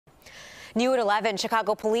New at 11,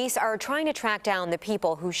 Chicago police are trying to track down the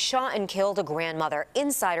people who shot and killed a grandmother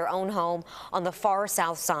inside her own home on the far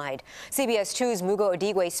south side. CBS 2's Mugo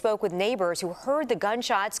Odigwe spoke with neighbors who heard the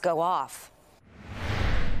gunshots go off.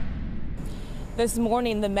 This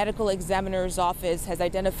morning, the medical examiner's office has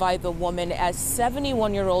identified the woman as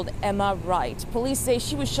 71-year-old Emma Wright. Police say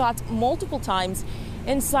she was shot multiple times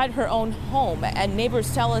inside her own home, and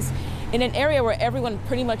neighbors tell us in an area where everyone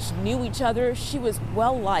pretty much knew each other, she was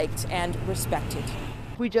well liked and respected.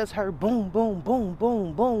 We just heard boom, boom, boom,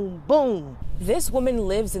 boom, boom, boom. This woman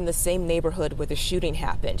lives in the same neighborhood where the shooting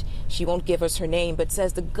happened. She won't give us her name, but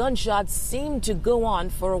says the gunshots seemed to go on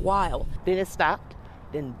for a while. Then it stopped,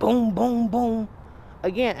 then boom, boom, boom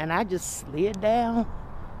again, and I just slid down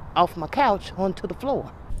off my couch onto the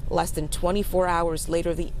floor. Less than 24 hours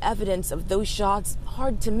later, the evidence of those shots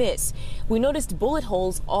hard to miss. We noticed bullet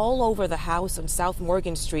holes all over the house on South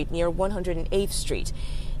Morgan Street near 108th Street.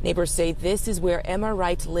 Neighbors say this is where Emma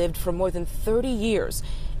Wright lived for more than 30 years.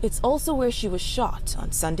 It's also where she was shot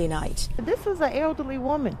on Sunday night. This is an elderly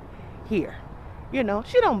woman here. You know,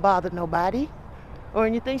 she don't bother nobody or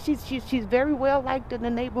anything. She's very well liked in the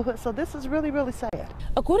neighborhood, so this is really, really sad.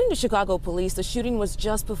 According to Chicago police, the shooting was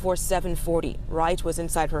just before 7:40. Wright was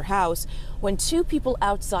inside her house when two people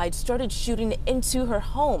outside started shooting into her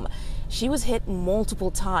home. She was hit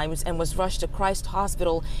multiple times and was rushed to Christ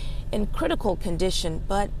Hospital in critical condition,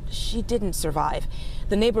 but she didn't survive.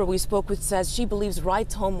 The neighbor we spoke with says she believes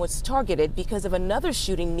Wright's home was targeted because of another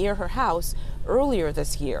shooting near her house earlier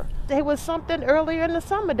this year. There was something earlier in the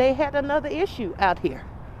summer. They had another issue out here,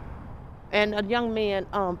 and a young man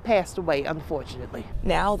passed away, unfortunately.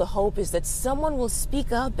 Now the hope is that someone will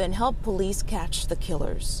speak up and help police catch the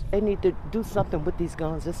killers. They need to do something with these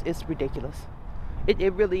guns. It's ridiculous.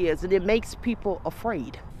 It really is, and it makes people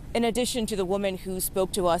afraid. In addition to the woman who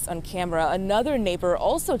spoke to us on camera, another neighbor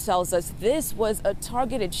also tells us this was a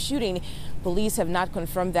targeted shooting. Police have not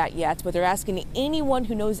confirmed that yet, but they're asking anyone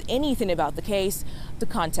who knows anything about the case to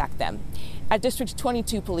contact them. At District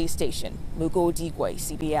 22 Police Station, Mugo Odigwe,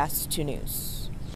 CBS 2 News.